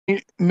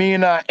me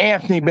and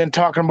Anthony been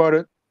talking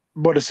about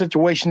a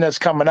situation that's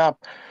coming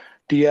up.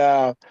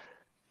 The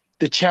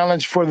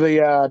challenge for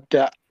the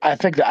I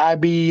think the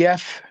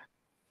IBF.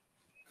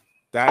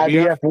 The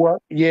IBF?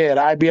 Yeah,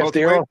 the IBF,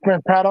 the Aero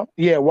Sprint title.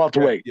 Yeah,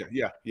 welterweight.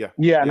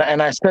 Yeah.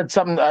 And I said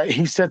something.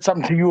 He said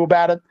something to you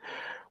about it.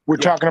 We're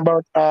talking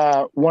about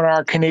one of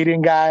our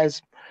Canadian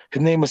guys.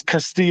 His name is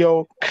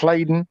Custio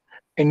Clayton,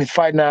 and he's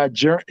fighting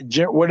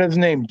what is his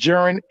name?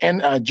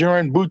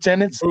 Jurin Boots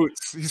Ennis.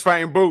 Boots. He's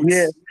fighting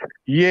Boots.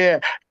 Yeah.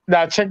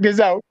 Now check this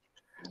out.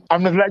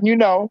 I'm just letting you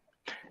know,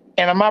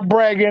 and I'm not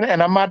bragging,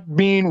 and I'm not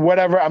being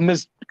whatever. I'm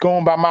just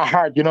going by my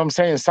heart. You know what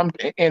I'm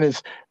saying? And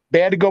it's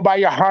bad to go by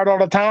your heart all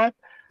the time.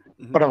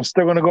 But I'm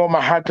still gonna go with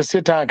my heart to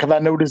sit down because I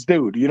know this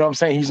dude. You know what I'm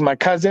saying? He's my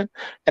cousin,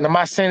 and I'm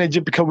not saying it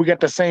just because we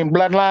got the same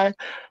bloodline.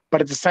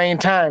 But at the same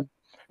time,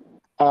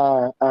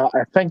 I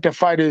think the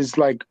fight is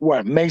like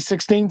what, May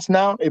 16th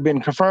now? It's been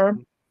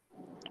confirmed.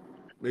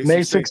 May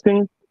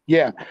 16th.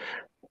 Yeah,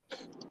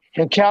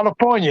 in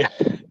California,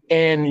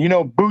 and you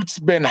know Boots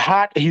been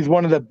hot. He's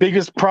one of the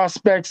biggest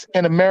prospects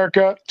in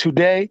America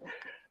today.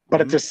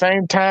 But at the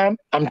same time,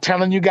 I'm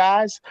telling you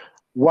guys,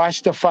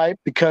 watch the fight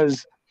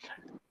because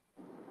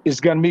it's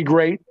going to be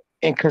great.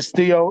 And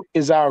Custio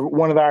is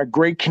one of our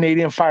great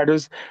Canadian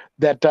fighters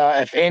that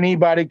if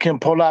anybody can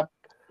pull up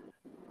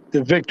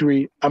the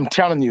victory, I'm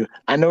telling you,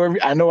 I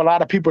know a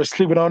lot of people are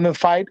sleeping on the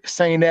fight,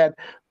 saying that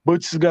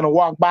Boots is going to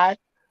walk by,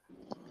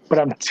 but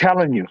I'm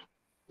telling you,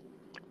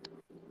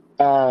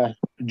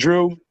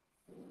 Drew,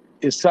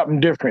 is something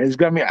different. It's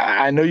going to be,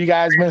 I know you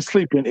guys been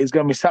sleeping. It's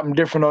going to be something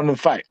different on the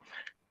fight.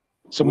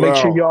 So make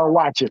sure y'all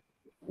watch it.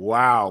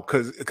 Wow,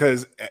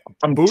 because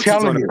I'm Boots is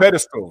on a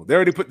pedestal. They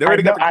already got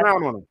the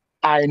crown on him.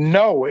 I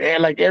know.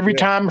 And like every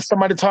time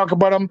somebody talk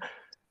about him,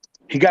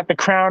 he got the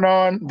crown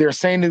on. They're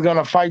saying he's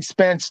gonna fight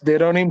Spence. They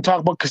don't even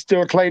talk about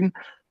Custio Clayton.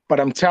 But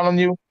I'm telling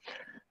you,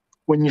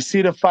 when you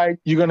see the fight,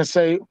 you're gonna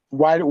say,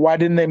 why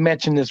didn't they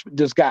mention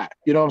this guy?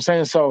 You know what I'm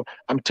saying? So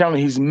I'm telling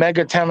you, he's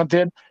mega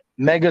talented,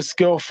 mega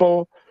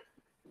skillful.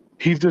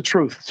 He's the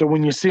truth. So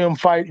when you see him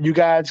fight, you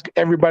guys,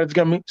 everybody's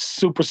gonna be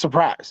super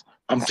surprised.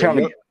 I'm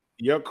telling you.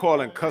 You're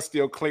calling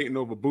Custio Clayton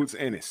over Boots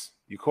Ennis.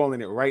 You're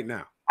calling it right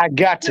now. I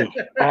got to.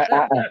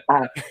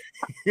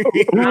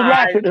 Who's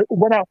laughing?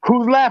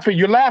 Who's laughing?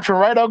 You're laughing,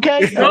 right?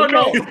 Okay.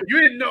 No, you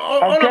didn't know.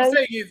 All I'm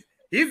saying is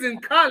he's in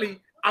Cali.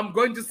 I'm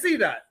going to see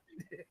that.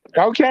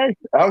 Okay.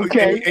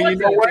 And you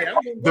know what?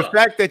 The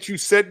fact that you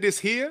said this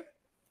here,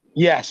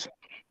 yes,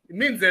 it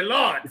means a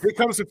lot. If it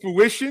comes to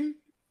fruition,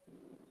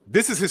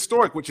 this is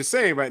historic. What you're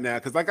saying right now,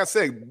 because like I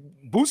said,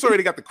 Boots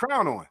already got the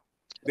crown on.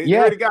 They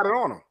already got it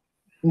on him.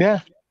 Yeah.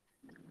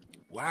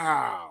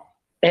 Wow.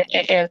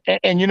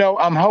 And you know,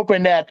 I'm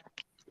hoping that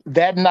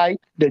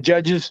night the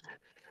judges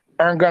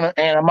aren't gonna,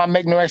 and I'm not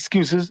making no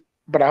excuses,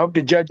 but I hope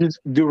the judges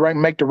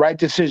make the right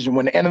decision.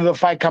 When the end of the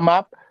fight come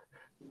up,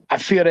 I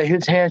feel that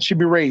his hand should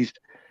be raised.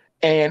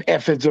 And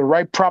if it's the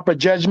right proper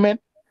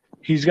judgment,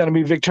 he's gonna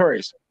be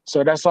victorious.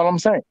 So that's all I'm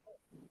saying.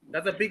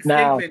 That's a big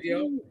statement,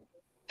 yo.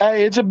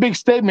 It's a big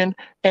statement.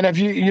 And if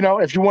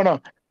if you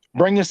wanna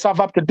bring yourself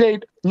up to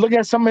date, look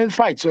at some of his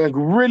fights. Like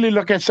really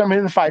look at some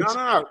of his fights.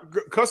 No.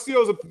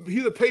 Custio's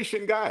he's a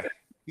patient guy.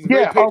 He's a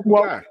very patient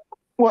guy.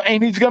 Well,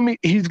 and he's gonna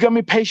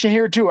be patient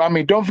here too. I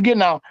mean, don't forget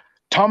now,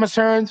 Thomas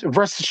Hearns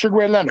versus Sugar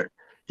Ray Leonard.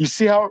 You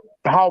see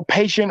how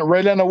patient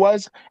Ray Leonard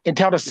was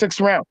until the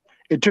 6th round.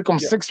 It took him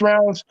 6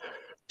 rounds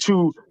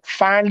to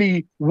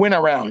finally win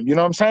a round. You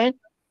know what I'm saying?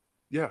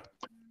 Yeah.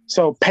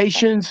 So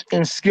patience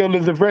and skill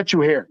is a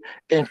virtue here.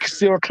 And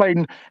Custio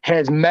Clayton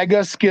has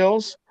mega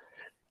skills.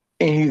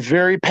 And he's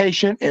very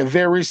patient and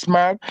very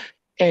smart.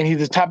 And he's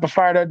the type of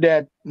fighter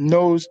that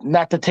knows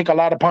not to take a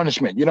lot of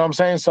punishment. You know what I'm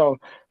saying? So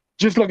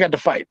just look at the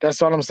fight.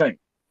 That's all I'm saying.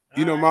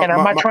 You know,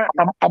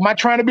 I'm not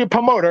trying to be a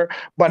promoter,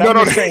 but I'm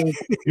just saying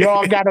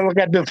y'all got to look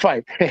at this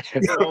fight.